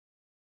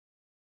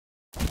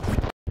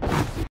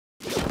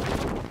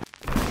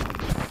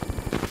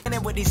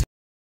happening with these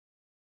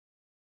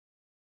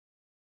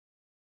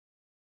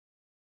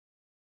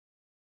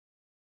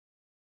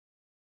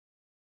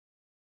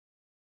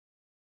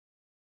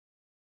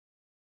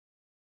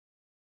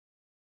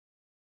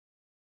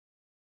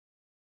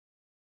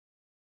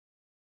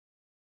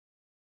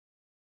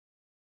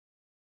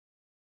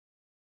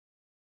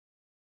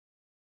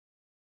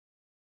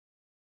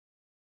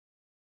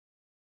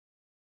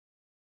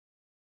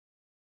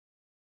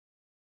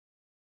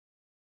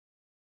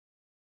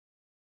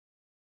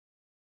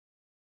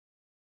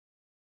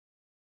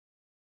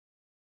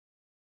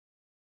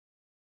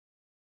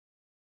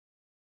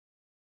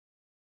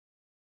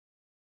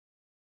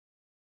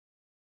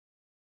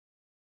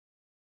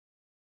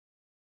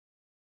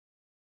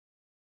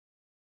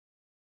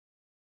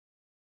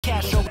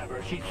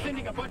She's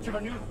sending a bunch of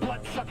her new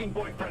blood-sucking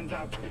boyfriends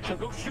out. So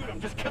go shoot them.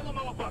 Just kill them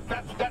all, Buck.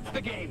 That's the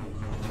game.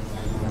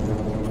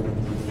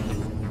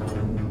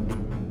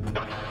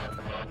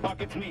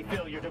 Buck, it's me,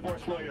 Phil, your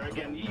divorce lawyer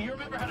again. You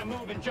remember how to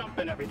move and jump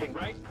and everything,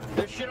 right?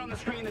 There's shit on the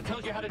screen that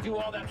tells you how to do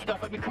all that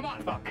stuff. I mean, come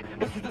on, Buck.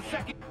 This is the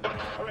second...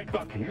 All right,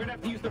 Buck, you're gonna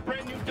have to use the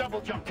brand new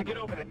double jump to get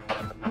over it.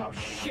 Oh,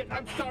 shit.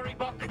 I'm sorry,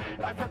 Buck.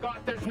 I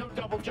forgot there's no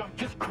double jump.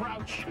 Just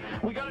crouch.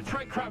 We gotta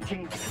try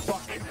crouching,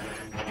 Buck.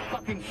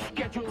 Fucking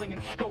scheduling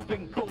and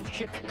scoping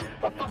bullshit.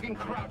 A fucking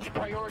crouch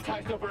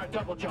prioritized over a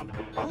double jump.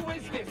 Who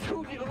is this?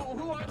 Who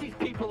are these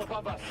people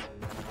above us?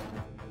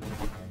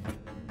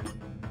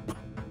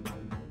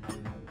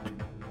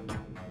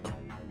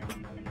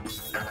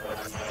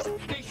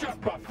 Stay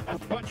sharp, Buck. A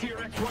bunch of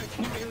your ex-wife's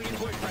new alien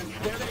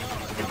boyfriends. There they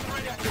are. Coming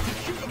right after you.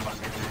 Shoot them, Buck.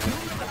 You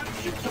remember how to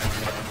shoot them.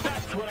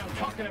 That's what I'm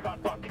talking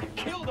about, Buck.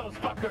 Kill those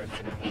fuckers.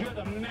 You're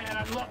the man.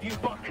 I love you,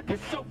 Buck. You're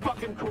so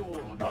fucking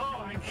cool.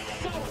 Oh, I'm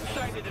so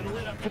excited and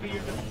lit up to be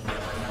your...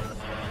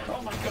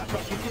 Oh my God,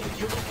 Buck, you did it.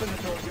 You opened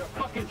the door. You're a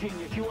fucking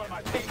genius. You are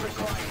my favorite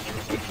client.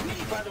 It's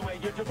me, by the way,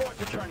 your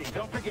divorce attorney.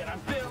 Don't forget, I'm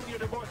Phil, your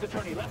divorce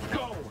attorney. Let's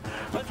go.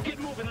 Let's get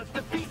moving. Let's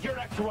defeat your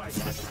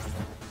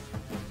ex-wife.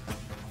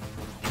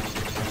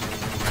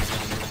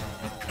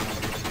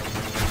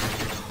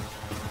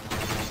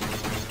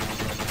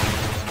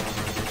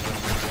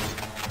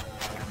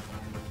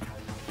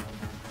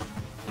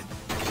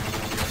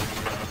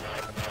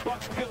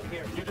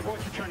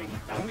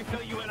 Let me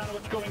fill you in on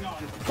what's going on.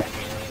 That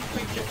alien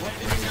spaceship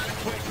landed in your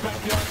ex-wife's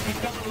backyard. She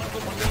fell in love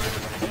with the leader,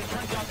 and it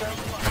turns out they're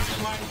all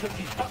behind mine, so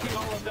she's fucking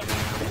all of them.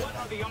 What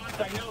are the odds?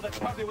 I know that's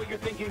probably what you're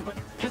thinking, but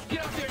just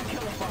get out there and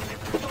kill them, Buck.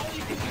 It's all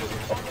you can do.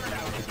 Over and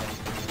out.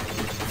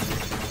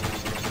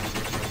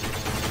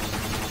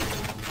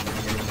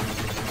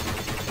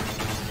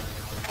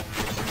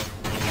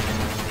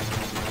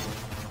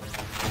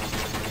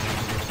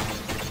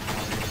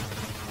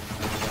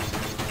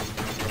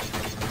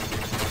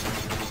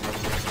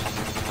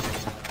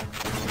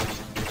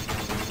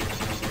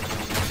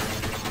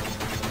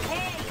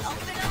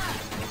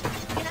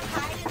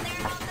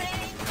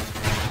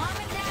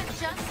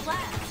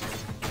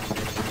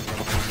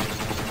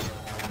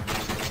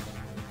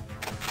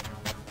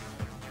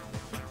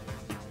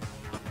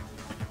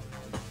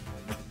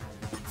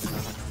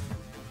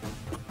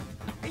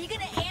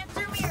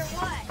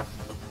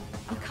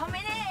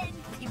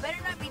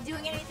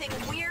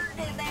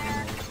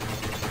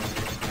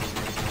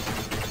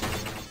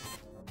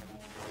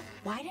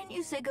 Why didn't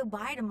you say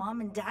goodbye to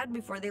Mom and Dad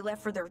before they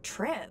left for their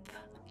trip?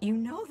 You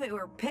know they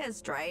were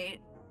pissed,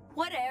 right?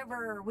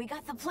 Whatever, we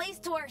got the place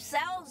to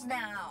ourselves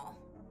now.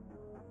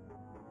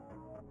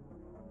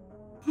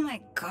 Oh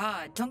my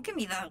God, don't give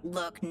me that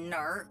look,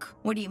 narc.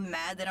 What, are you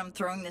mad that I'm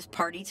throwing this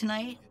party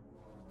tonight?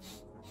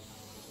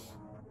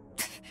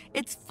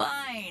 It's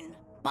fine.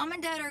 Mom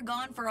and Dad are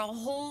gone for a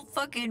whole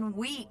fucking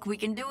week. We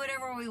can do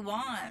whatever we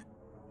want.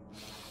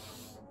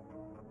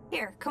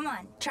 Here, come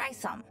on, try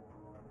some.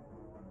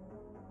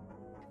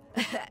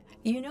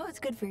 You know it's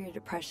good for your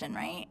depression,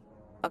 right?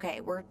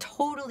 Okay, we're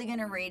totally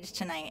gonna rage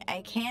tonight.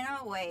 I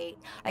cannot wait.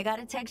 I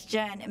gotta text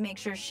Jen and make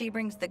sure she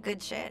brings the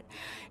good shit.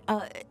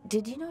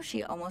 Did you know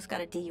she almost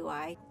got a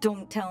DUI?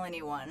 Don't tell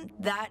anyone.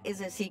 That is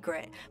a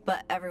secret,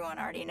 but everyone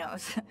already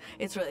knows.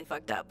 It's really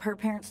fucked up. Her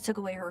parents took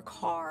away her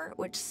car,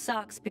 which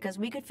sucks because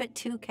we could fit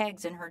 2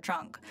 kegs in her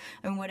trunk.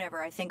 And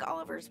whatever, I think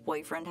Oliver's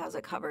boyfriend has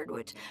it covered,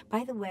 which,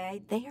 by the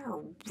way, they are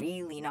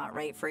really not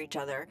right for each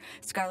other.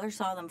 Skylar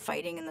saw them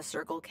fighting in the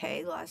Circle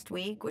K last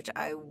week, which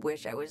I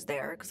wish I was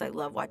there because I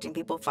love watching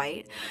people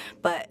fight,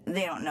 but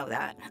they don't know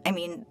that. I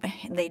mean,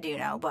 they do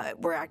know, but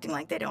we're acting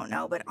like they don't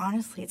know. But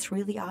honestly, it's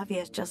really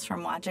obvious just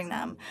from watching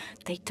them.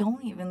 They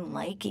don't even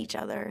like each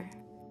other.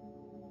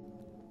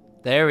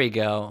 There we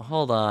go.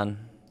 Hold on.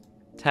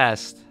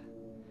 Test.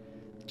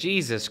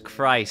 Jesus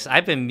Christ.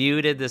 I've been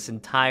muted this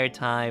entire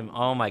time.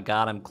 Oh my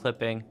God, I'm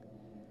clipping.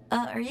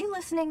 Are you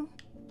listening?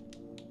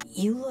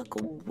 You look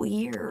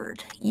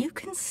weird. You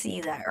can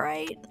see that,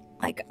 right?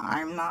 Like,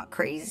 I'm not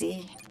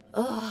crazy.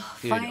 Ugh,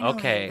 dude, finally,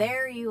 okay.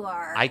 There you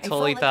are. I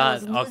totally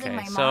thought,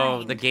 okay, so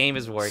mind. The game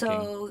is working.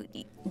 So,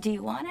 do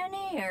you want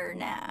any or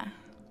nah?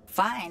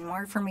 Fine,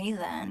 more for me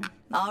then.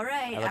 All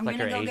right, I'm like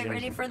gonna go get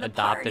ready for the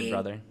adopted party.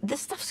 Brother.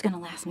 This stuff's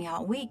gonna last me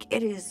all week.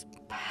 It is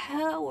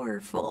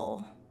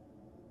powerful.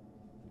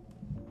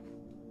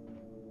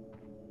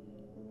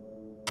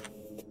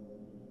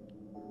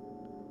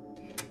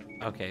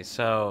 Okay,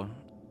 so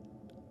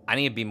I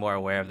need to be more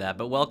aware of that.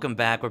 But welcome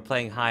back. We're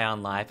playing High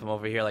on Life. I'm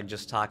over here like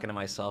just talking to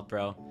myself,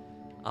 bro.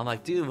 I'm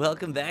like, dude,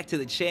 welcome back to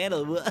the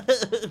channel.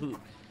 Whoa.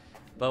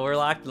 But we're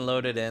locked and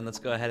loaded in. Let's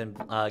go ahead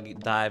and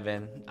dive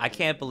in. I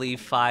can't believe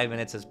 5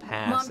 minutes has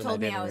passed. Mom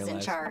told me I was in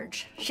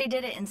charge. She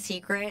did it in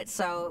secret,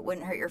 so it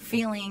wouldn't hurt your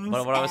feelings.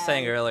 But what I was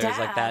saying earlier is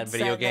like that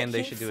video game,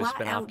 they he should do a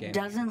spin-off game.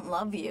 Doesn't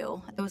love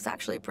you. It was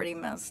actually pretty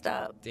messed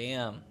up.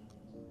 Damn.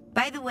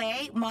 By the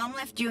way, Mom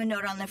left you a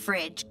note on the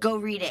fridge. Go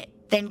read it.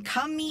 Then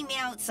come meet me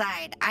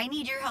outside. I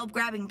need your help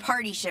grabbing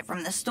party shit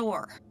from the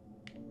store.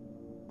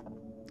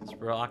 Let's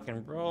rock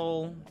and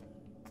roll.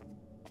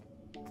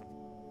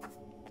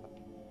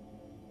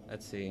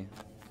 Let's see.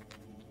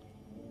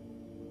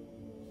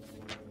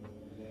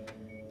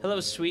 Hello,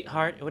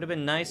 sweetheart. It would have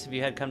been nice if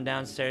you had come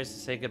downstairs to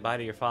say goodbye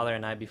to your father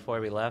and I before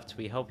we left.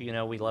 We hope you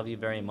know we love you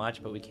very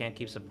much, but we can't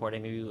keep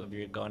supporting you if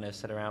you're going to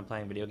sit around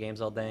playing video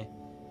games all day.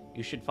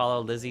 You should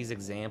follow Lizzie's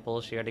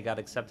example. She already got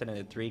accepted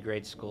into 3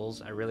 great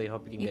schools. I really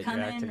hope you can get your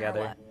act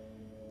together.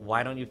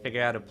 Why don't you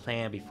figure out a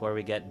plan before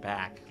we get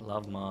back?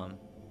 Love, Mom.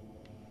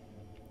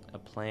 A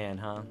plan,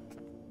 huh?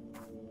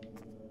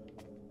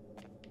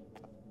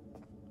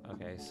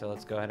 Okay, so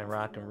let's go ahead and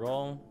rock and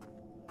roll.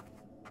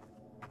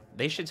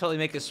 They should totally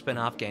make a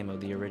spin-off game of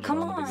the original.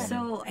 Come on,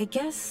 so I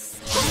guess...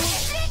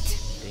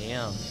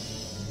 Damn.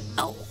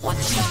 Oh, what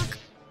the fuck?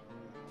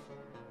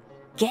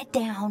 Get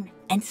down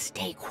and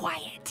stay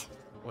quiet.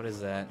 What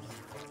is that?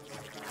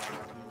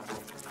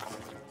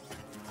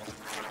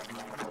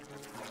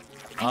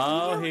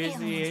 Oh, here's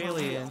the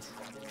aliens.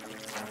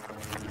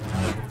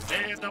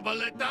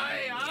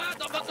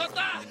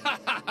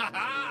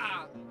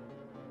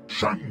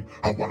 Shan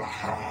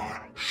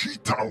awalaha,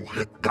 shitao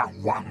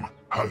hetawam,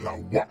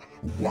 halawa,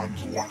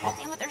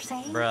 wanwa. What they're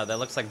saying? Bruh, that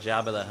looks like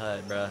Jabba the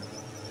Hutt, bruh.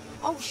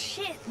 Oh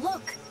shit,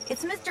 look,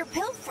 it's Mr.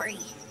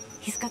 Pilfrey.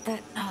 He's got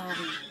that,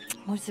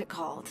 what's it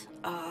called?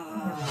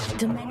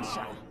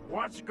 Dementia.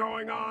 What's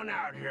going on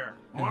out here?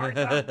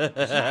 Martha?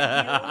 Is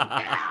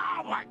that you?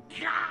 Oh my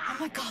god! Oh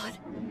my god,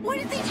 what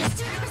did they just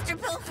do to Mr.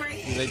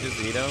 Pilfrey? Did they just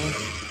eat him?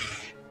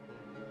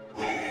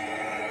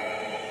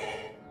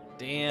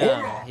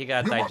 Damn, he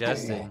got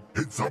digested.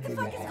 What the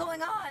fuck is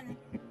going on?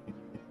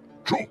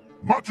 Cho,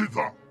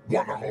 machiza,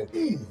 wanaho,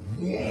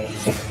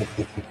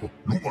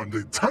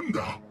 lumande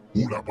tanda,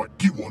 ulaba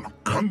kiwala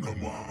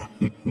kandama.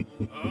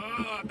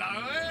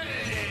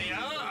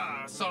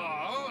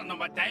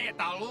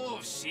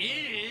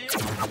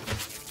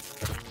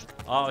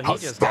 Oh, he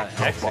just got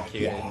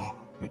executed.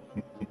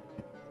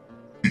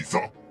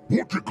 Isa,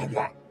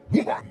 wotikawa,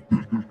 woman.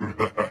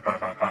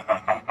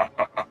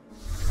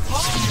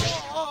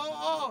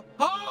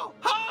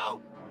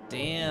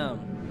 Damn.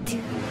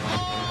 Dude,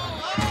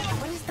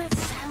 what is that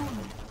sound?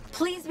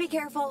 Please be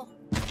careful.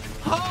 Is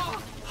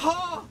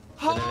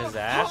it in his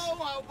ass?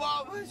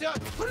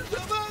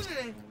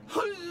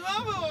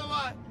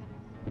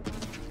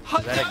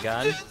 Is that a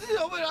gun?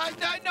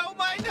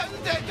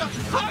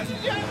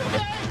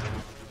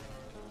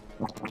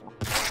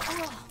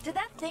 Oh, did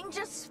that thing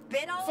just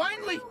spit all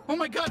Finally! over you? Oh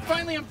my god,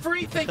 finally I'm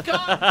free, thank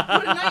god!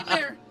 What a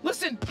nightmare!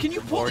 Listen, can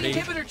you pull 40. the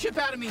inhibitor chip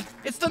out of me?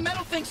 It's the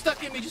metal thing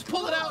stuck in me, just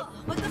pull it out!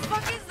 What the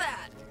fuck is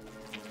that?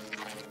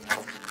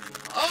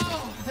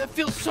 Oh, that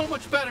feels so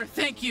much better,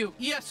 thank you.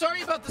 Yeah,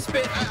 sorry about the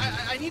spit.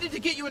 I needed to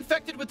get you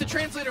infected with the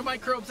translator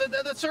microbes.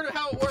 That's sort of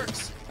how it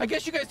works. I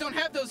guess you guys don't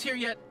have those here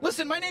yet.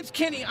 Listen, my name's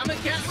Kenny. I'm a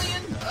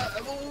Gatlian.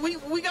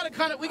 We gotta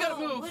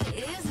move. What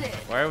is it?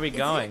 Where are we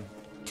going?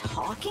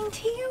 Talking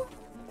to you?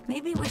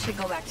 Maybe we should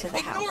go back to the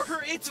Ignore house.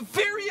 her. It's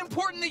very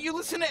important that you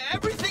listen to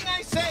everything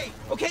I say.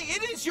 Okay,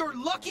 it is your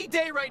lucky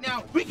day right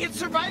now. We can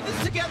survive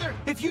this together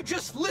if you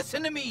just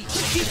listen to me.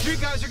 These 3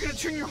 guys are gonna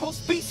turn your whole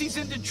species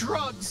into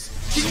drugs.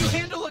 Can you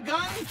handle a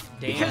gun?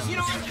 Damn. Because, you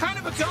know, I'm kind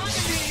of a gun, and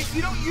if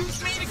you don't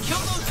use me to kill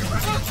those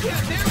drugs, yeah,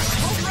 they're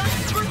all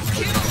right. First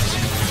kill.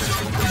 I'm so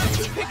glad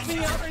you picked me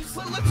up, and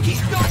so let's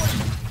keep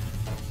going.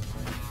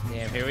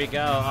 Damn, here we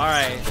go.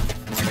 Alright.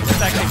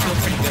 This actually feels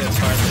pretty good as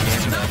far as the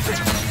game Not goes.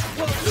 bad.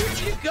 Well, here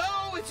you go.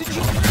 It's a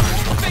warm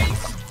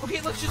face.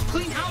 Okay, let's just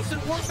clean house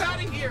and warp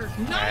out of here.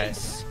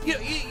 Nice. Right.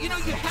 You know,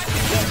 you had to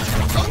kill.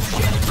 Oh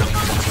shit!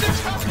 They're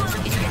tougher.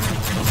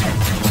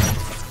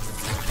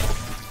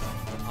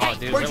 Oh,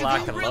 dude, we're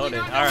locked and loaded.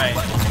 Alright.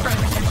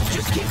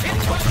 Just keep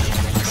hitting buttons.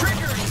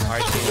 Trigger.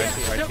 RT.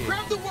 Now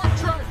grab the warp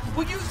drive.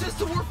 We'll use this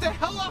to warp the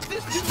hell off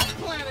this doomed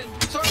planet.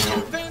 Sorry, no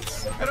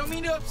offense. I don't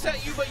mean to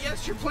upset you, but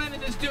yes, your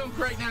planet is doomed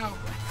right now.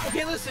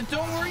 Okay, listen,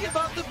 don't worry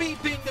about the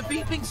beeping. The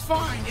beeping's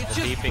fine. It's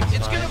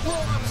gonna blow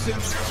up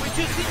soon. We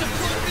just need to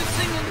plug this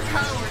thing into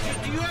power.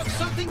 Do you have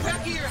something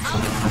back at your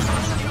house?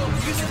 You know,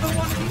 you never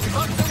want to be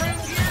bugs around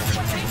here?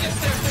 Take us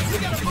there.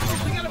 We gotta move.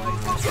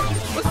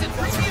 Listen,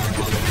 bring me up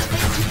close to your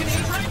face. You can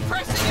aim right,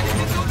 pressing it, and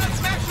then go nuts,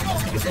 smash them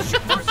all. Is this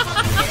your first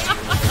fucking game?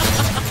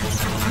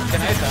 Can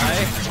I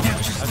die?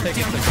 I'm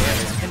taking some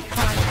damage.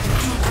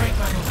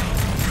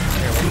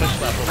 Here, we'll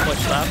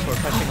push left. We're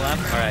pushing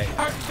left. Alright.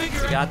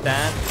 We got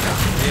that.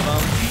 3 of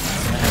them.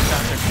 The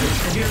headshots are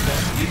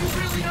You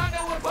really not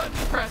know what button button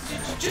you press.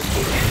 Just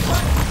keep hitting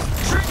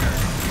buttons. Trigger.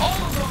 All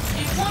of them.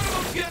 Each one of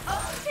them get...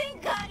 Oh,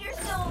 thank God you're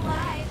still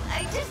alive.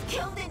 I just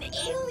killed an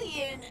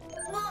alien.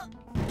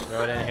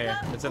 Throw it in here.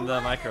 It's in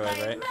the microwave,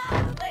 right?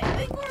 I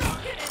think we're all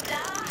gonna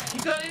die.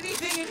 You got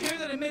anything in here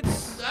that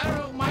emits, I don't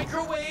know,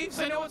 microwaves?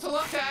 I know it's a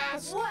lot to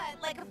ask.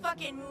 What? Like a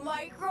fucking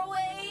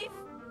microwave?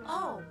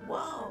 Oh,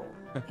 whoa.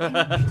 I need to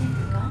take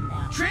a gun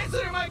now.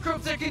 Translator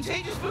microbes, they're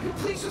contagious, but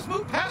please just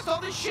move past all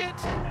this shit.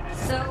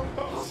 So,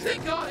 Oh,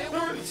 thank God, it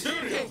worked.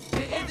 Okay,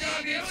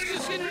 it's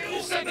just gonna be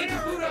a second to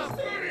boot up.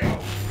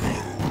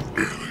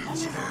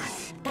 Aliens of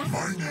Earth, my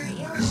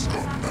name is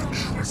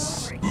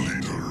Nepharix,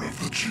 leader of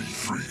the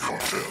G3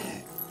 cartel.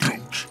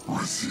 Don't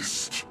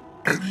resist.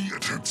 Any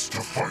attempts to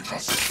fight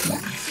us will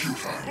be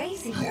futile.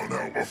 Crazy. You are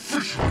now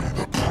officially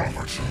the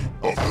property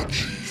of the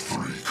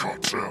G3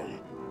 cartel.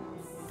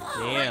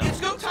 Damn. It's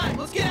go time.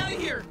 Let's get out of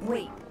here.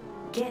 wait,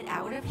 get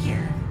out of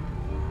here?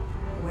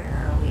 Where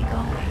are we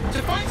going?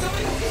 To find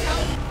somebody who can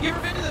help. You ever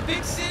been to the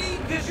big city?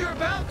 Because you're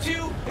about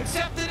to,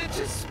 except that it's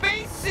a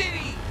space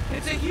city.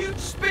 It's a huge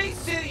space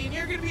city, and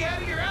you're going to be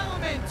out of your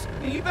element.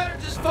 And you better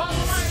just follow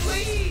my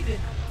lead.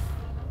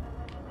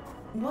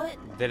 What?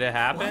 Did it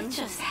happen? What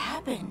just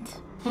happened?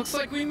 Looks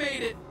like we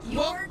made it.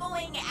 You're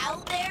going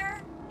out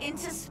there?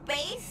 Into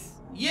space?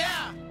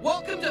 Yeah.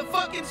 Welcome to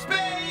fucking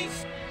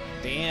space.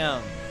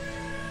 Damn.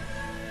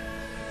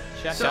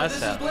 Check So us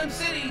this out. is Blim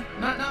City.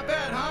 Not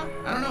bad, huh?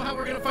 I don't know how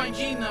we're gonna find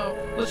Gene though.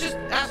 Let's just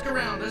ask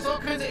around. There's all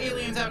kinds of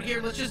aliens out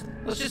here. Let's just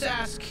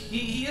ask.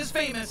 He is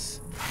famous.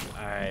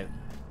 All right.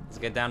 Let's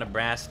get down to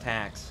brass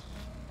tacks.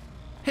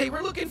 Hey,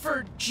 we're looking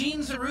for Gene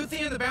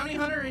Zaruthian, the bounty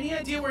hunter. Any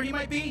idea where he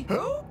might be?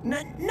 Who?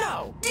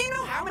 No. Do you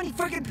know how many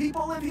freaking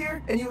people live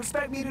here? And you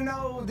expect me to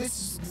know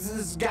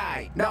this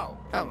guy? No.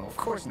 Oh, of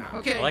course not.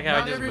 Okay, I like how I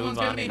not just everyone's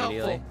move gonna on be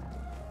immediately. helpful.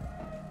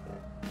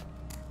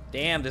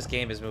 Damn, this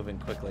game is moving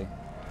quickly.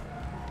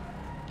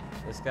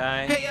 This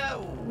guy. Hey,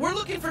 we're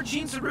looking for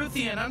Gene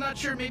Zaruthian. I'm not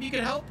sure. Maybe you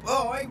could help?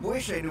 Oh, I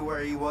wish I knew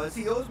where he was.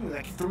 He owes me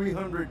like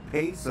 300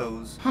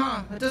 pesos.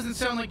 Huh, that doesn't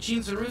sound like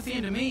Gene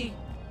Zaruthian to me.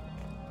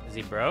 Is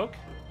he broke?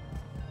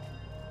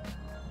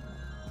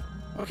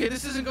 Okay,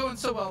 this isn't going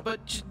so well,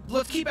 but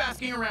let's keep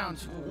asking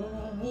around.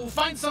 We'll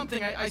find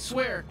something, I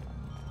swear.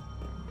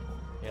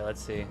 Yeah,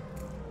 let's see.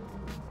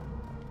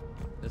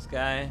 This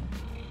guy.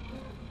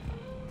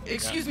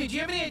 Excuse me, do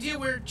you have any idea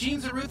where Gene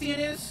Zaruthian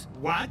is?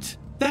 What?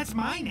 That's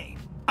my name.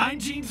 I'm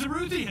Gene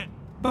Zaruthian.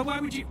 But why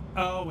would you...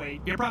 Oh,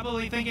 wait. You're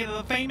probably thinking of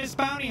the famous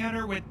bounty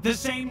hunter with the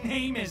same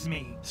name as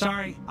me.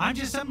 Sorry, I'm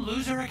just some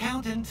loser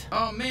accountant.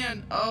 Oh,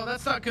 man. Oh,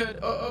 that's not good.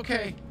 Oh,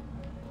 okay.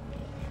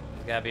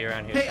 He's gotta be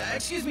around here Hey, somewhere.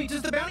 excuse me,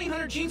 does the bounty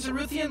hunter Gene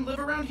Zaruthian live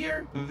around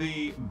here?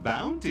 The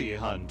bounty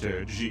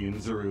hunter, Gene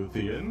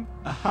Zaruthian?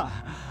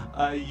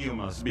 You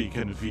must be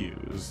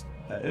confused.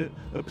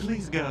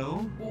 Please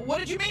go. What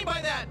did you mean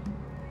by that?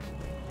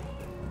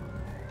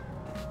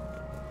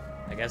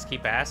 I guess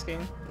keep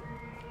asking.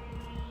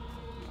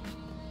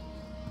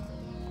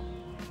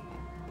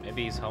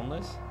 Maybe he's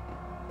homeless?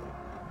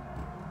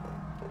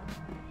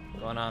 What's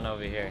going on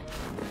over here?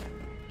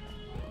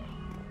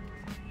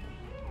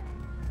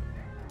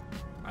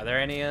 Are there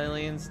any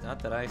aliens? Not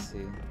that I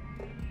see.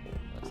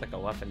 Looks like a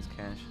weapons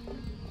cache.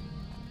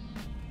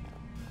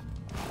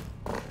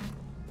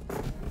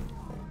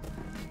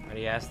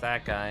 Already asked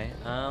that guy.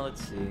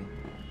 Let's see.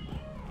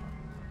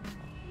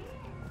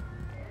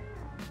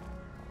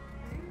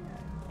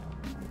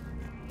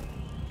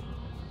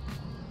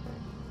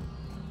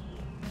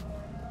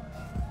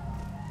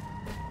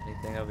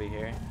 Anything over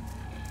here?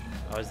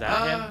 Oh, is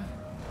that him?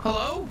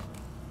 Hello?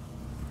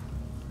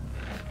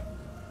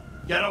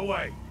 Get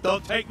away!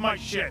 Don't take my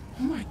shit!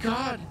 Oh my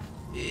god.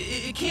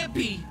 It can't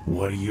be.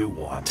 What do you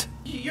want?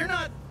 You're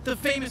not the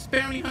famous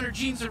bounty hunter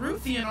Gene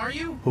Zaruthian, are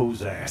you?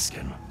 Who's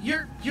asking?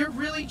 You're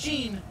really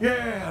Gene.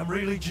 Yeah, I'm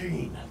really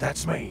Gene.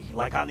 That's me,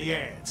 like on the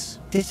ads.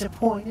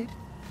 Disappointed?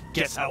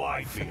 Guess how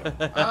I feel.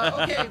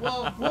 Okay,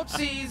 well,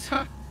 whoopsies.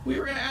 Huh. We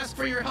were gonna ask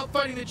for your help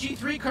fighting the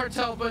G3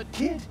 cartel, but...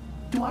 Kid,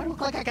 do I look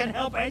like I can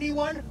help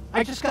anyone?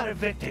 I just got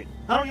evicted.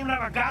 I don't even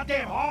have a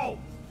goddamn home.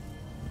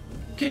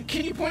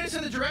 Can you point us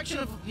in the direction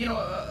of, you know,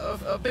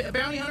 a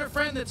bounty hunter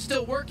friend that's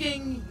still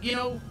working, you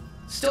know,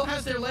 still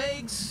has their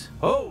legs?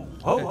 Oh,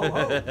 look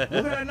at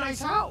that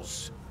nice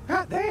house.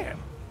 God damn,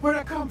 where'd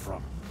that come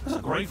from? That's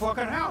a great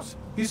fucking house.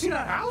 You see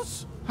that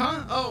house?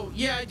 Huh? Oh,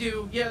 yeah, I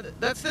do. Yeah,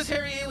 that's this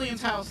hairy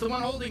alien's house, the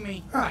one holding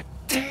me. God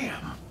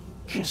damn.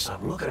 Can't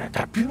stop looking at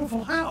that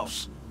beautiful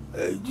house.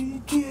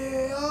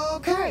 Yeah,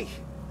 okay.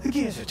 The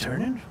gears are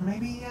turning.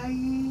 Maybe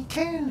I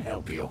can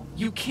help you.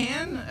 You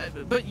can?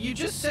 But you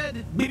just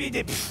said...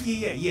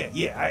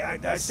 Yeah.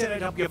 I said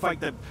I'd help you fight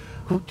the...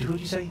 Who'd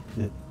you say?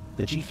 The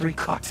G3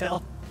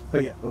 cartel? Oh,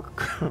 yeah. Oh,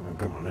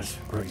 come on, that's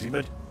crazy,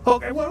 but...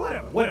 Okay, well,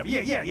 whatever.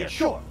 Yeah,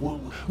 sure.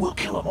 We'll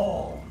kill them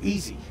all.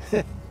 Easy.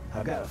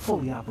 I've got a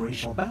fully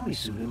operational bounty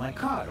suit in my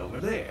cart over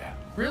there.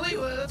 Really?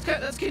 Well,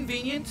 that's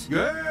convenient.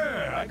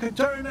 Yeah, I could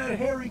turn that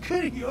hairy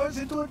kid of yours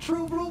into a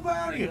true blue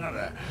bounty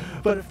hunter.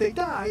 But if they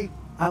die,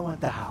 I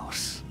want the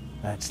house.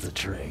 That's the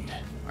trade.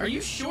 Are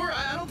you sure?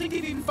 I don't think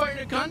they've even fired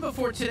a gun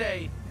before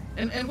today.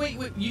 And wait,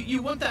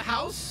 you want the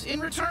house in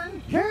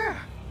return? Yeah.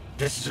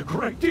 This is a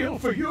great deal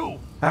for you.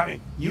 I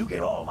mean, you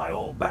get all my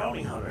old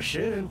bounty hunter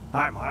shit, and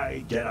I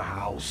might get a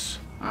house.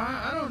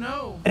 I don't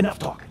know. Enough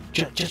talking.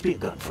 Just be a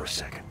gun for a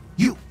second.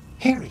 You,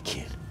 hairy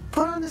kid,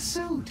 put on the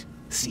suit.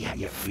 See how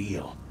you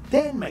feel.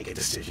 Then make a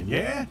decision,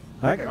 yeah?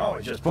 I can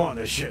always just pawn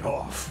this shit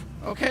off.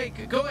 Okay,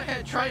 go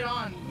ahead, try it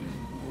on.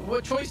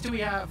 What choice do we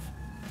have?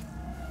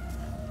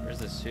 Where's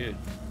the suit?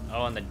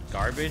 Oh, on the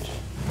garbage?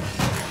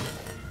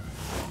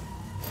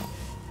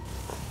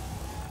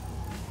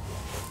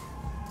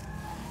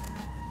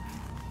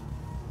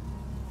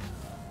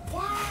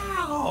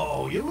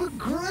 Wow, you look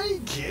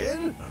great,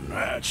 kid.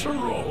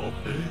 Natural.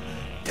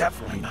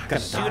 Definitely not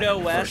gonna die. Pseudo in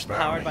the West first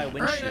powered bounty. by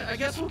Alright, windshield. I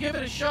guess we'll give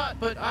it a shot,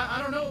 but I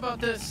don't know about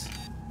this.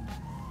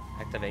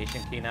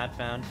 Activation key not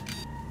found.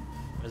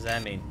 What does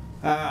that mean?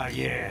 Ah,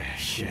 yeah,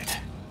 shit.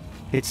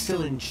 It's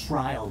still in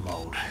trial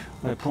mode.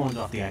 I pawned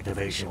off the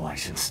activation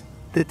license.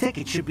 The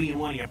ticket should be in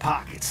one of your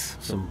pockets.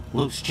 Some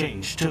loose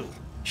change, too.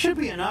 Should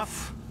be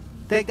enough.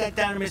 Take that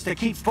down to Mr.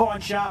 Keith's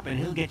pawn shop and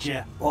he'll get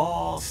you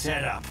all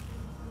set up.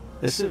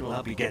 The suit will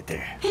help you get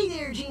there. Hey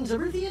there, Gene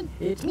Zaruthian.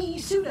 It's me,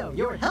 Pseudo,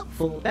 your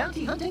helpful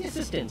bounty hunting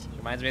assistant.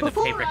 Reminds me of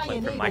the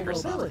paperclip from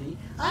Microsoft. Mobility,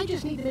 I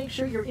just need to make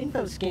sure your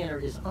info scanner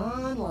is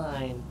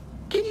online.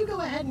 Can you go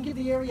ahead and give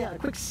the area a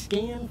quick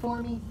scan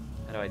for me?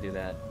 How do I do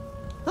that?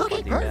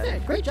 Okay, do that.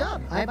 perfect. Great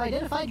job. I've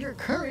identified your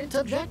current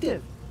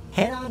objective.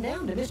 Head on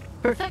down to Mr.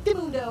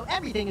 Perfectamundo.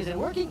 Everything is in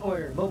working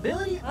order.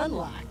 Mobility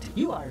unlocked.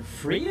 You are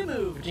free to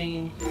move,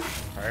 Gene.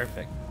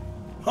 Perfect.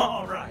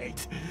 All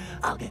right.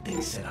 I'll get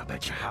things set up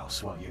at your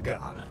house while you're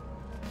gone.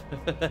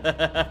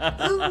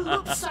 Ooh,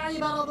 oops, sorry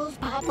about all those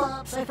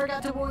pop-ups. I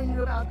forgot to warn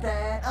you about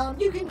that.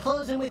 You can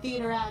close them with the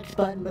interact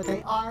button, but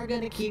they are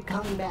gonna keep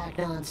coming back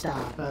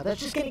non-stop. That's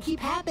just gonna keep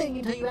happening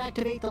until you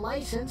activate the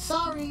license.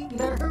 Sorry, you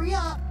better hurry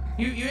up.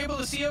 You able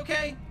to see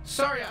okay?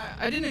 Sorry,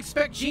 I didn't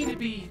expect Gene to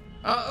be...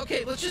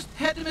 okay, let's just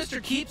head to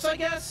Mr. Keeps, I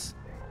guess?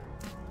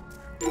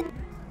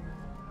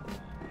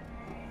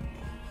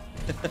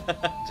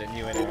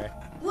 Genuine error.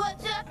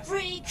 What's up,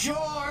 freak?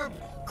 Jorb,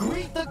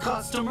 greet the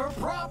customer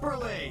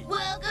properly.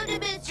 Welcome to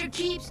Mr.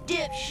 Keeps,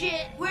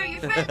 dipshit. We're your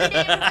friendly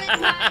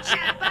neighborhood pie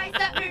shop. Buy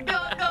something or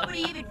don't, nobody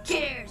even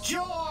cares.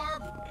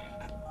 Jorb!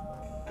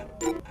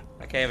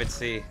 I can't even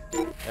see.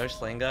 No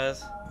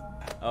Slingos?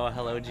 Oh,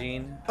 hello,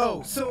 Gene.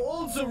 Oh, so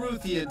old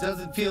Zaruthian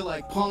doesn't feel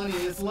like pawning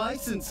his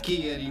license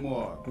key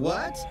anymore.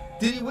 What?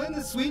 Did he win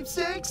the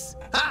sweepstakes?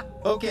 Ha!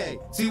 Okay,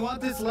 so you want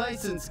this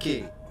license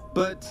key.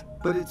 But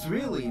it's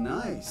really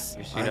nice.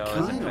 Your I pseudo is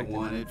kinda infected.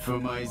 want it for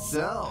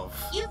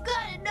myself. You've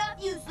got enough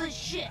useless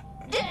shit,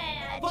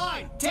 Dad.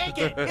 Fine, take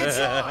it. It's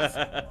yours.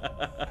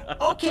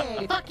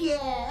 Okay, fuck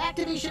yeah.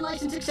 Activation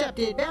license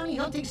accepted. Bounty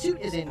hunting suit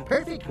is in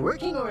perfect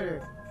working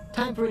order.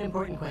 Time for an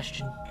important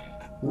question.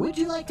 Would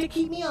you like to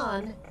keep me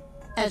on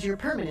as your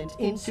permanent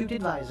in-suit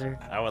advisor?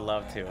 I would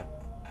love to.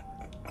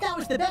 That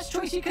was the best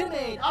choice you could have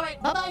made. All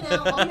right, bye-bye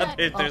now. I'll be back.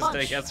 There's no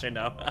punch. yes or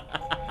no.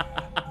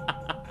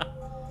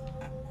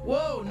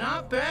 Whoa,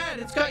 not bad.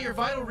 It's got your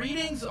vital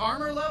readings,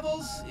 armor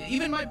levels,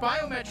 even my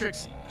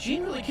biometrics.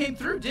 Gene really came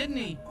through, didn't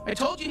he? I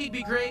told you he'd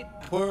be great.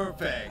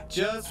 Perfect.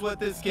 Just what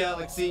this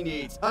galaxy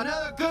needs.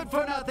 Another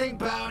good-for-nothing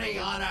bounty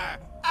hunter.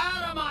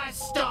 Out of my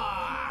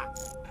store!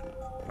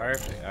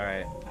 Perfect. All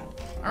right.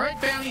 All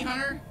right, bounty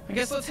hunter. I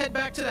guess let's head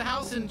back to the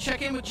house and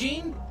check in with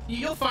Gene.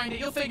 You'll find it.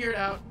 You'll figure it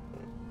out.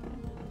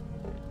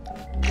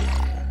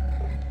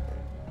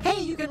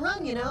 Hey, you can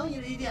run, you know.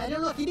 I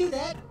don't know if you do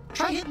that.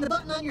 Try hitting the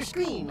button on your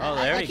screen. Oh,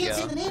 there I we can't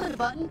go. say the name of the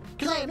button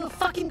because I have no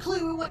fucking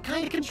clue what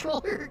kind of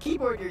controller or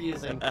keyboard you're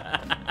using.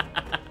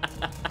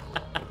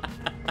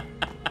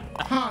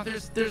 Huh,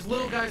 there's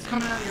little guys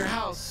coming out of your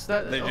house.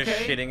 They're Okay.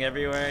 just shitting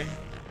everywhere.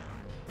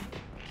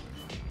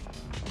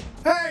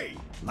 Hey,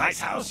 nice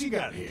house you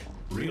got here.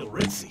 Real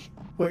ritzy.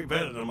 Way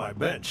better than my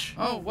bench.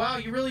 Oh, wow,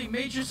 you really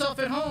made yourself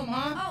at home,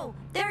 huh? Oh,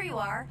 there you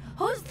are.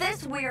 Who's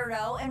this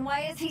weirdo, and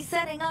why is he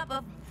setting up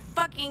a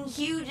fucking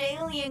huge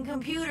alien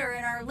computer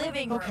in our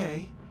living room?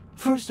 Okay,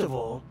 first of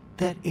all,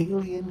 that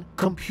alien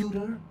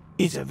computer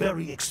is a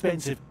very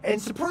expensive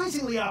and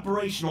surprisingly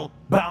operational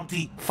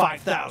Bounty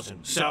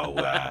 5000. So,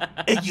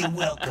 you're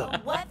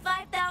welcome. What,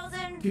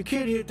 5,000? Your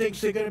kid here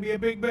thinks they're gonna be a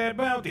big bad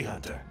bounty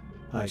hunter.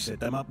 I set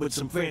them up with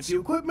some fancy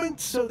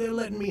equipment, so they're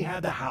letting me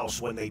have the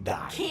house when they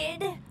die.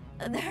 Kid?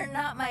 They're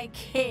not my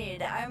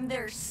kid. I'm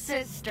their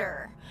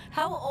sister.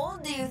 How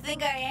old do you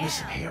think I am?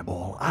 Listen,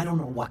 Hairball, I don't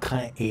know what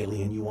kind of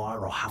alien you are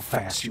or how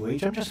fast you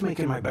age. I'm just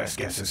making my best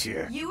guesses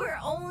here. You were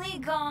only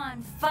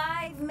gone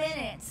 5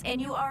 minutes, and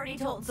you already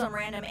told some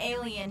random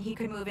alien he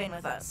could move in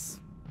with us.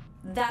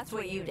 That's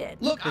what you did.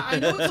 Look, I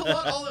know it's a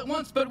lot all at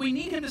once, but we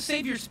need him to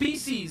save your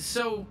species,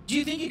 so do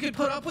you think you could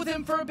put up with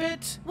him for a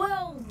bit?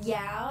 Well,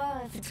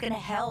 yeah, if it's gonna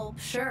help,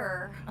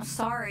 sure. I'm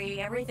sorry,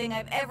 everything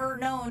I've ever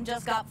known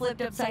just got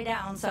flipped upside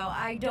down, so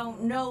I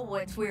don't know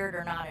what's weird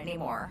or not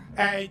anymore.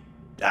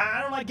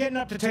 I don't like getting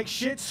up to take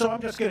shit, so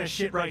I'm just gonna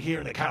shit right here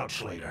on the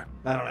couch later.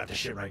 I don't have to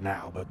shit right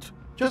now, but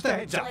just a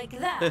heads up. Like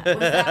that. Was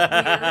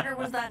that weird or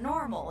was that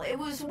normal? It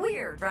was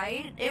weird,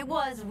 right? It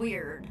was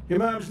weird. Your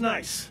mom's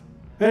nice.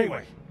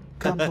 Anyway,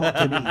 come talk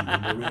to me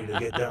when we're ready to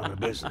get down to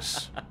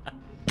business.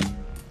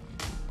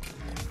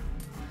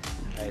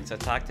 Alright, so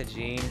talk to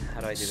Gene.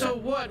 How do I do that? So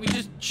what? We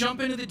just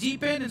jump into the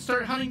deep end and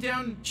start hunting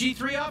down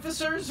G3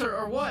 officers,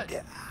 or what?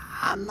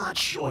 I'm not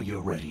sure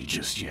you're ready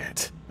just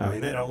yet. I mean,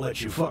 they don't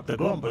let you fuck the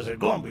Glumpers at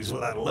Glumby's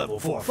without a level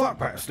 4 fuck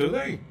pass, do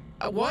they?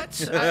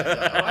 What?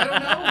 I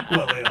don't know.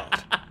 Well, they don't.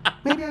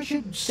 Maybe I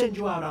should send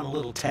you out on a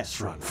little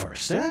test run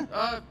first,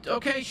 huh?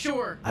 Okay,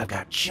 sure. I've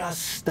got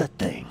just the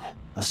thing.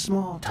 A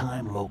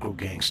small-time local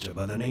gangster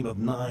by the name of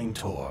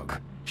Neph4rix.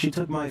 She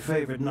took my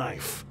favorite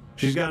knife.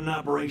 She's got an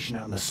operation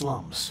out in the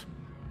slums.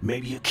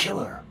 Maybe you kill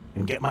her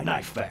and get my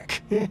knife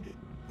back.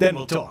 Then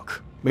we'll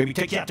talk. Maybe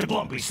take you out to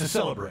Glumby's to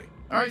celebrate.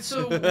 Alright,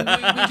 so we just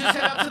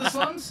head out to the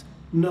slums?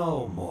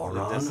 No,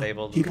 moron.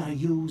 Disabled. You gotta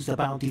use the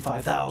Bounty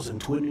 5000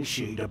 to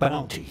initiate a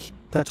bounty.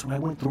 That's what I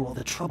went through all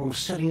the trouble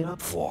setting it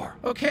up for.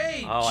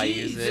 Okay, Oh, I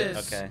Jesus. use it?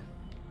 Okay.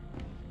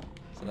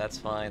 So that's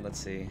fine. Let's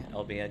see.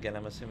 LB again,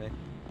 I'm assuming.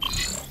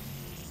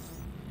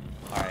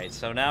 Alright,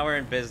 so now we're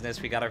in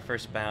business. We got our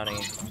first bounty.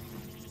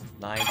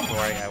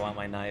 9-4, I want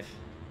my knife.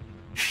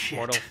 Shit.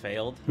 Portal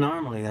failed.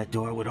 Normally that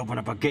door would open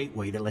up a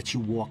gateway that lets you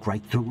walk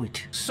right through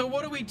it. So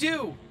what do we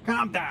do?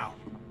 Calm down.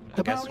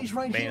 The guess bounty's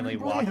right here mainly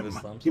in walk to the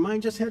Graham. slums. You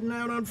mind just heading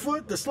out on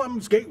foot? The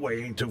slums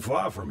gateway ain't too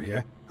far from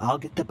here. I'll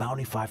get the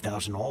Bounty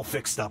 5000 all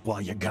fixed up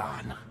while you're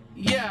gone.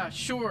 Yeah,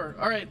 sure.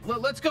 Alright,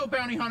 let's go,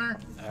 bounty hunter.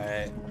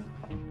 Alright.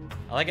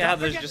 I like how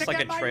there's just like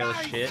a trail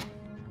of shit.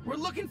 We're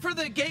looking for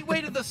the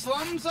gateway to the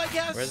slums, I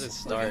guess? Where does it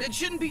start? It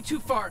shouldn't be too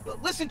far.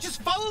 Listen,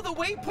 just follow the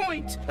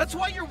waypoint. That's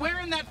why you're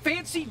wearing that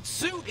fancy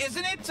suit,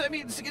 isn't it? I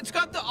mean, it's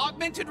got the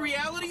augmented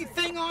reality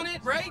thing on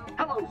it, right?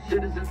 Hello,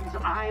 citizens.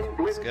 I'm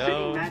Glen City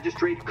go.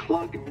 Magistrate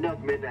Clug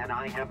Nugman, and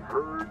I have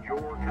heard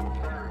your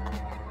concerns.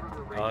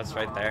 Oh, it's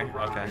right there?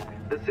 Okay.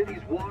 The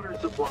city's water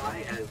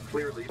supply has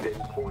clearly been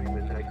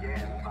poisoned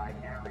again by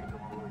carrying the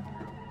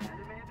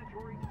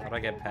How do I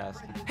get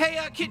past? Hey,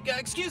 kid,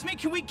 excuse me,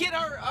 can we get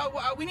our,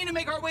 we need to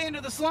make our way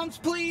into the slums,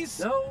 please?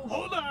 No.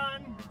 Hold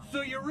on.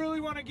 So you really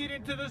want to get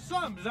into the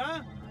slums,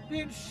 huh?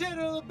 Then sit a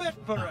little bit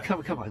for us.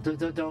 Come on,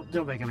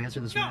 don't make him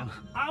answer this, man.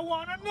 I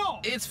want to know.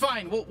 It's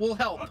fine, we'll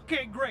help.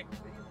 Okay, great.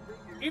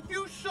 If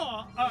you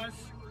saw us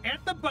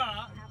at the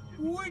bar,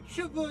 which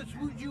of us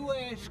would you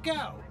ask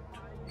out?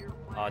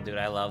 Oh, dude,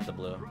 I love the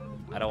blue.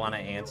 I don't want to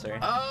answer.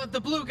 The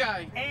blue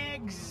guy.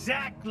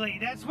 Exactly.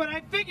 That's what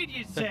I figured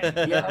you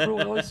said. Yeah,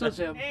 everyone always says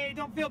him. Hey,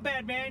 don't feel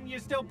bad, man. You're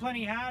still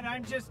plenty hot.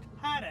 I'm just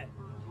hotter.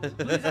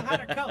 Blue's a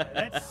hotter color.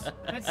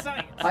 That's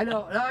science. I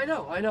know.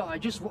 I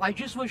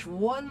just wish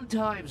one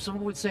time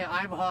someone would say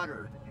I'm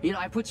hotter. You know,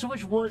 I put so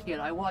much work in.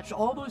 I watched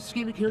all those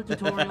skin care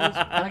tutorials,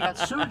 and I got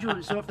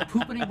surgery, so I don't have to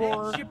poop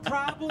anymore. That's your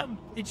problem.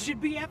 It should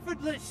be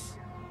effortless.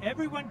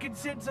 Everyone can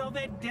sense all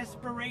that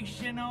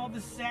desperation, all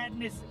the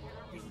sadness.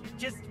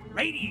 It's just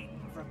radiating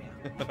from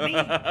you. Me,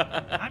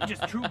 I'm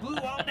just true blue,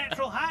 all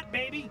natural hot,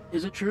 baby.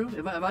 Is it true?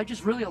 Am I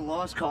just really a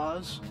lost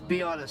cause?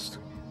 Be honest.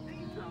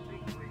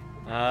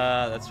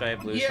 That's right,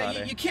 blue Yeah,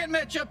 hotter. you can't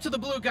match up to the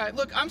blue guy.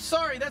 Look, I'm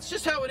sorry, that's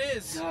just how it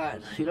is.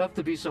 God, you don't have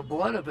to be so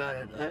blunt about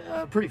it.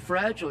 I'm pretty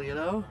fragile, you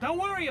know? Don't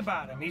worry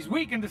about him. He's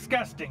weak and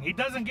disgusting. He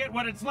doesn't get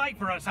what it's like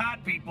for us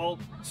hot people.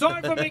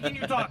 Sorry for making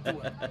you talk to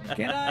him.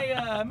 Can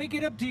I make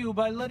it up to you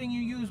by letting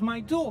you use my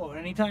door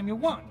anytime you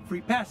want?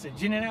 Free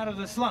passage in and out of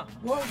the slum.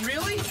 Whoa,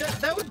 really?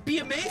 That would be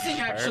amazing,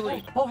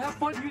 actually. Oh, have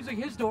fun using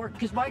his door,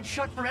 because mine's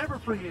shut forever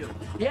for you.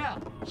 Yeah,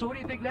 so what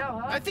do you think now,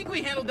 huh? I think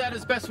we handled that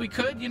as best we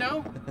could, you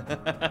know?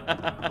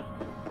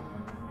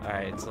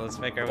 Alright, so let's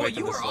make our Boy, way to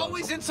you the are slums.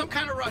 always in some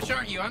kind of rush,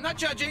 aren't you? I'm not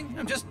judging.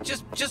 I'm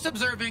just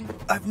observing.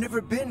 I've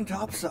never been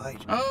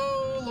topside.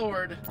 Oh,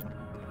 Lord.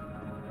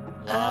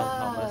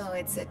 Oh,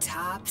 it's a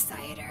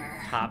topsider.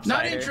 Topsider?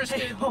 Not interested.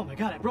 Hey, oh my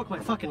God, I broke my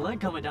fucking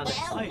leg coming down that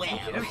slide.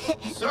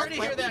 Sorry to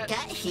hear What that. we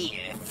got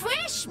here?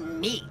 Fresh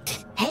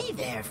meat. Hey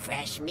there,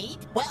 fresh meat.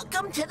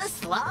 Welcome to the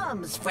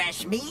slums,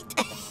 fresh meat.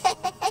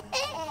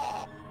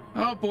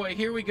 Oh boy,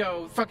 here we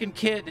go. Fucking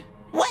kid.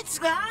 What's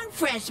wrong,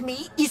 fresh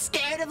meat? You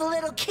scared of a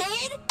little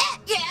kid?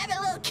 Yeah, I'm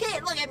a little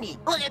kid. Look at me.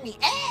 Look at me.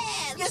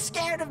 You're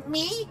scared of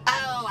me?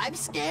 Oh, I'm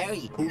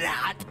scary.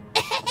 Not.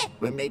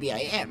 Well, maybe I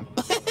am.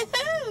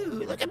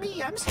 Look at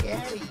me. I'm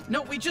scary.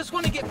 No, we just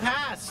want to get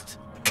past.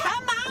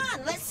 Come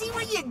on. Let's see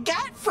what you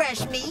got,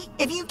 fresh meat.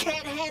 If you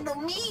can't handle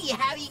me,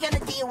 how are you going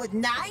to deal with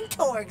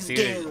 9-4rix Dude,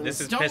 goons?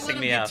 this is Don't let pissing him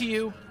me get off. to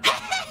you.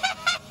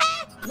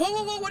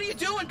 Whoa, what are you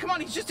doing? Come on,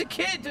 he's just a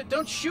kid.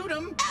 Don't shoot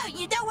him. Oh,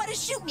 you don't want to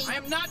shoot me. I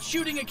am not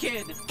shooting a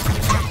kid.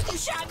 You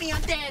shot me,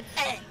 I'm dead.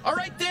 All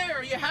right, there.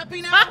 Are you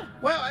happy now?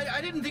 Well, I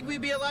didn't think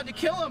we'd be allowed to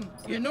kill him.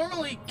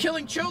 Normally,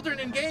 killing children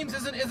in games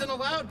isn't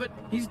allowed, but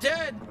he's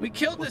dead. We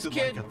killed What's this it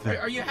like kid. up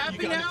there? Are you happy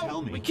You gotta now?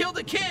 tell me. We killed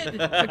a kid.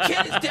 The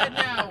kid is dead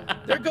now.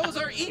 There goes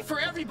our E for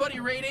everybody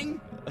rating.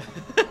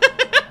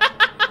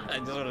 I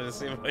just wanted to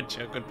see what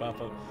joke would pop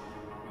up.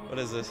 What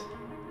is this?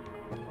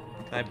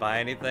 Can I buy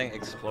anything?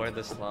 Explore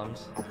the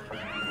slums.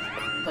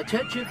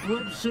 Attention,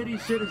 Grim City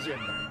citizen.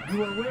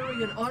 You are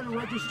wearing an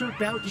unregistered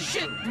bounty.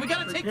 Shit! We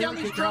gotta take down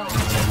these drones!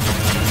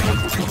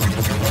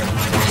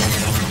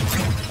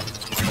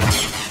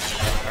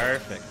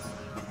 Perfect.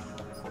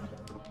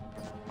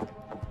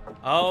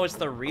 Oh, it's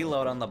the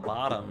reload on the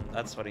bottom.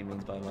 That's what he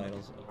means by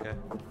vitals. Okay.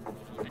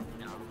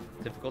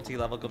 Difficulty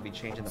level could be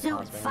changed in the So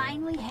it pause menu.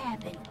 finally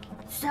happened.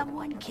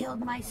 Someone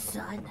killed my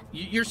son.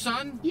 Your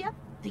son? Yep.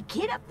 The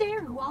kid up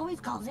there who always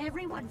calls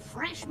everyone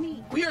fresh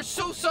meat. We are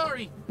so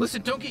sorry.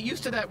 Listen, don't get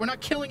used to that. We're not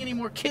killing any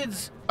more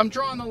kids. I'm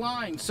drawing the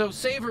line, so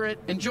savor it,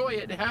 enjoy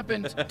it. It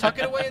happened. Tuck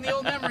it away in the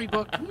old memory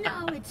book.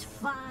 No, it's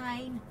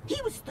fine.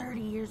 He was 30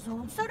 years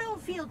old, so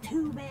don't feel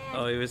too bad.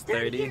 Oh, he was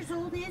 30? 30 years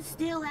old is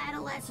still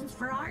adolescence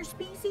for our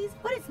species,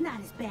 but it's not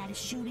as bad as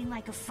shooting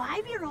like a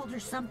 5-year-old or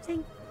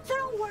something. So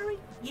don't worry,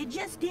 you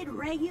just did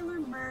regular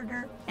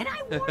murder. And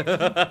I warned you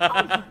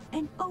over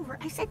and over.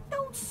 I said,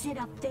 don't sit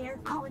up there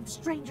calling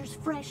strangers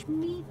fresh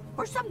meat,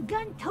 or some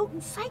gun-toting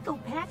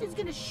psychopath is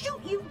gonna shoot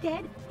you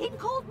dead in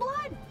cold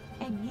blood.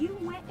 And you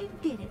went and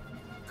did it.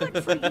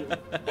 Good for you.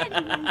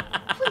 Anyway,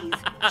 please,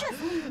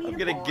 just leave me I'm to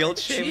getting more. guilt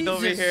shamed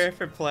over Jesus. here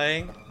for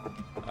playing.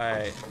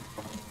 Alright.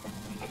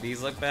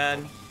 These look bad.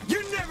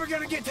 You're never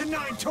gonna get to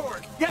 9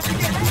 torque. You have to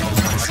get the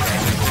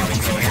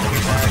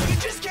You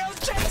just killed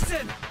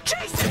Jason.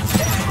 Jason!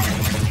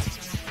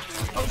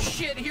 Oh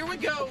shit, here we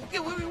go.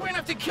 We're gonna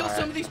have to kill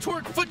some of these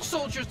Torque foot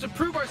soldiers to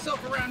prove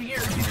ourselves around here.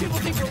 These people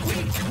think we're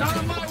weak. Not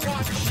on my watch.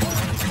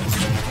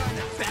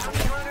 Bounty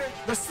hunter,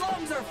 the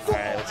slums are full,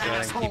 Alright, let's go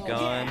ahead and keep asshole.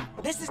 going. Yeah,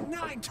 this is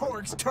 9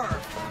 Torque's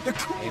turf. The Aim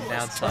coolest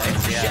down turf.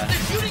 sights, Shit, yeah. they're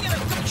shooting at us.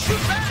 Don't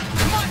shoot back.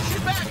 Come on,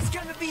 shoot back. It's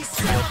gonna be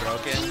so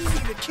broken. easy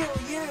to kill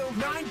you.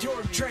 9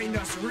 Torque trained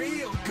us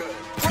real good.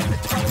 We're the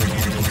total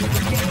enemies of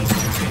the game.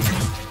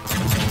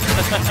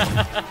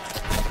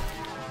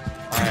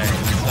 Alright,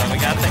 so we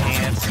got the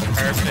ants.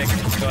 Perfect.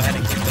 Let's go ahead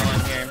and keep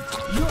going here.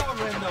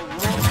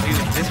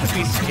 Dude, this would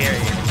be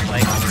scary.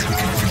 Like,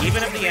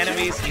 even if the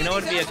enemies, you know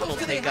what would be a cool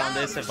take on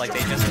this if like they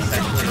just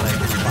essentially like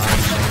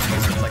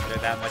it's like they're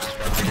that much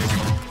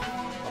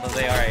stronger. Although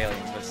they are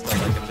aliens, but still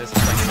like if this is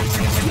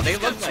like they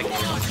look like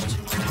aliens.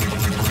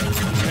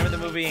 Remember the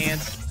movie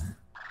Ants?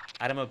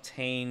 Item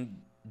obtained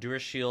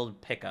DuraShield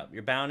pickup.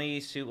 Your bounty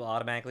suit will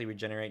automatically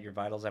regenerate your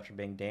vitals after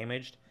being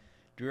damaged.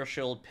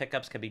 DuraShield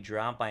pickups can be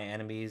dropped by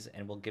enemies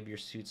and will give your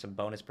suit some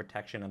bonus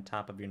protection on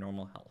top of your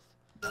normal health.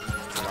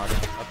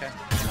 Okay.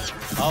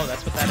 Oh,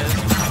 that's what that is.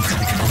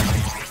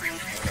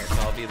 Okay,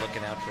 so I'll be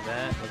looking out for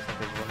that. Looks like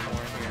there's one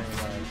more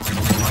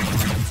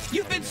here.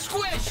 You've been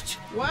squished!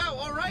 Wow,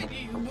 alright,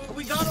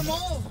 we got them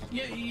all.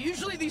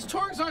 Usually these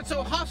Torgs aren't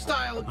so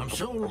hostile. I'm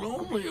so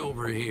lonely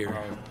over here.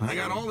 I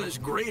got all this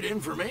great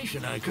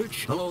information I could...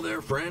 Hello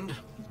there, friend.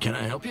 Can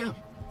I help you?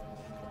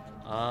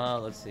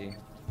 Let's see.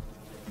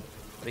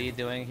 What are you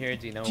doing here?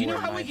 Do you know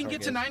how where we can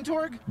get to is? 9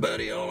 Torg?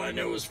 Buddy, all I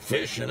know is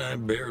fish, and I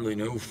barely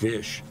know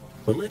fish.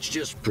 But let's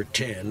just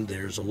pretend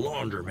there's a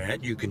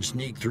laundromat you can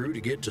sneak through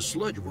to get to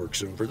Sludge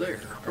Works over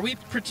there. Are we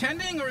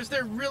pretending, or is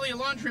there really a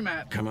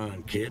laundromat? Come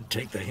on, kid,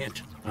 take the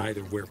hint.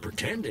 Either we're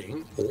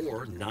pretending,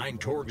 or 9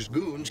 Torg's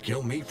goons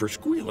kill me for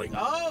squealing.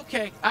 Oh,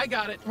 okay, I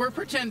got it. We're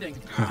pretending.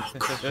 Oh,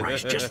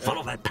 Christ, just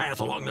follow that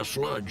path along the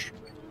sludge.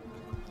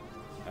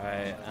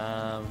 Alright,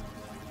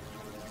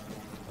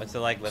 what's it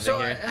like living So,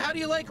 here? how do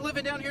you like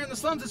living down here in the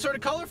slums? It's sort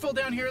of colorful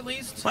down here, at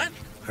least. What?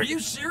 Are you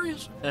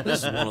serious?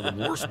 This is one of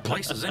the worst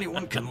places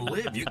anyone can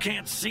live. You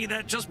can't see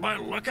that just by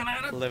looking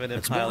at it. Living in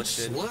it's pile more of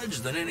shit. sludge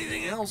than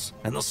anything else,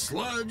 and the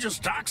sludge is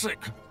toxic.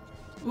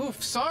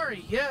 Oof,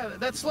 sorry. Yeah,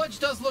 that sludge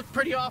does look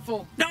pretty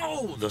awful.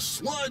 No, the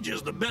sludge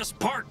is the best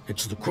part.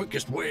 It's the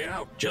quickest way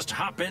out. Just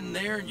hop in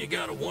there and you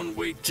got a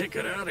one-way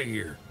ticket out of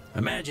here.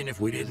 Imagine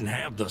if we didn't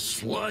have the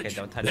sludge. Okay,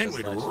 don't touch then the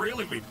we'd sludge.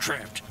 really be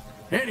trapped.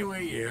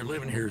 Anyway, yeah,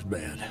 living here's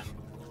bad.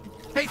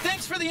 Hey,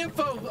 thanks for the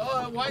info,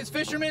 wise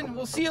fisherman.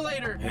 We'll see you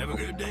later. Have a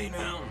good day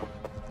now.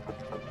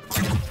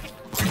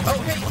 Oh,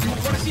 hey, you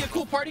want to see a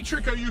cool party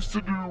trick I used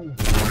to do?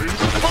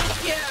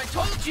 Oh, yeah, I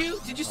told you.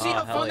 Did you see Oh,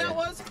 how hell fun yeah. that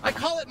was? I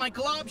call it my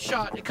glob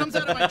shot. It comes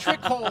out of my trick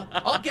hole.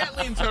 All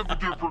Gatlians have a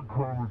different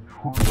kind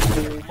of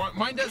trick.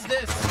 Mine does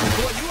this.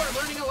 Boy, you are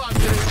learning a lot,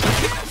 dude.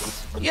 Yes!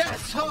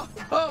 Yes!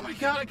 Oh my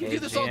god, I can do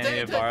this all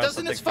day.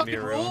 Doesn't this fucking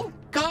rule?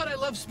 God, I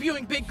love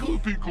spewing big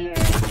gloopy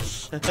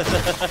globs.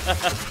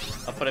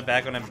 I'll put it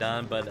back when I'm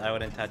done, but I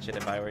wouldn't touch it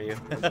if I were you.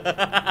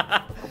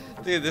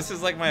 Dude, this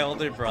is like my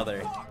older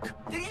brother.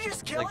 Did you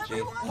just kill Like, gee.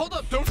 everyone? Hold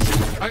up, don't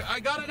shoot. I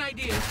got an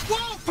idea.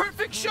 Whoa,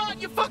 perfect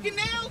shot. You fucking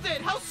nailed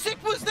it. How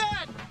sick was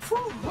that?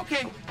 Whew,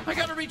 okay, I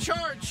gotta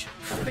recharge.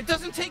 It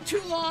doesn't take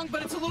too long,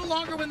 but it's a little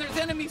longer when there's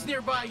enemies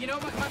nearby. You know,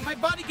 my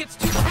body gets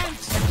too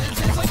tense.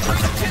 It's like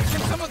trying to tense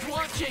when someone's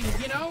watching,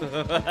 you know?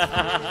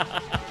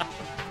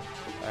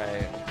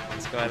 Alright,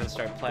 let's go ahead and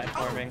start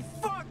platforming.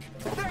 Oh, fuck!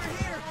 They're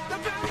here! The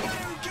bounty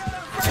hunter! Get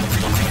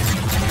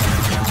them!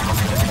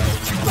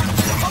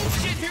 Oh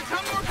shit, here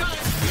come more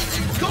guys.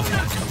 Go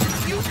nuts.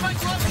 Use my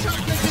glove shot.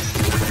 In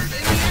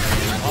the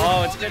air.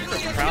 Oh, it's good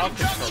for crowd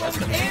control. That's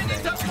the main And it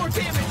thing. does more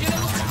damage, and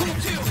it looks cool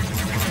too.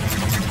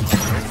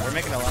 We're We're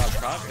making a lot of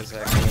progress,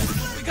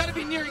 actually. We gotta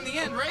be nearing the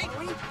end, right?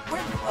 We're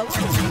a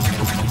little.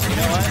 You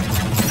know what?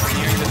 We're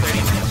nearing the 30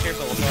 minutes here,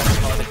 but we'll go ahead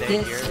and call it a day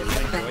here. If you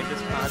enjoyed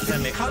this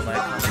content, make sure to like,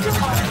 comment,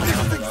 subscribe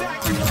down below.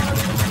 It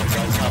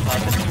does help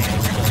out the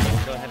channel, so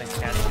we'll go ahead and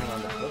catch you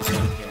on the flip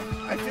side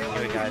here.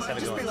 Anyway, guys, have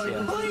a good one. See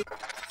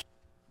ya.